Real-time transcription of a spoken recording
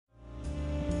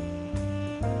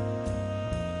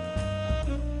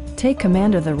Take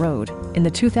command of the road in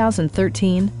the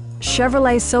 2013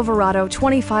 Chevrolet Silverado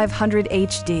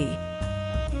 2500HD.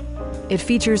 It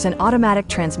features an automatic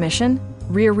transmission,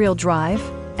 rear-wheel drive,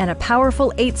 and a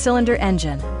powerful 8-cylinder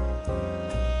engine.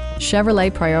 Chevrolet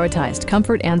prioritized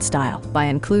comfort and style by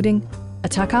including a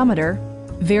tachometer,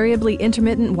 variably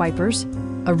intermittent wipers,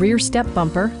 a rear step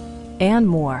bumper, and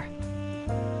more.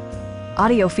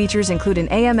 Audio features include an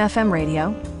AM/FM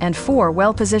radio and 4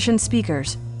 well-positioned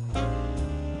speakers.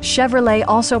 Chevrolet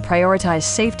also prioritized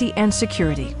safety and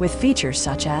security with features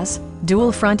such as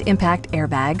dual front impact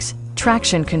airbags,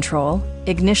 traction control,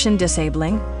 ignition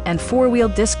disabling, and 4-wheel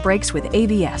disc brakes with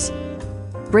ABS.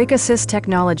 Brake Assist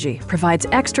technology provides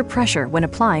extra pressure when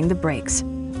applying the brakes.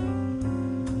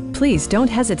 Please don't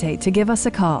hesitate to give us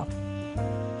a call.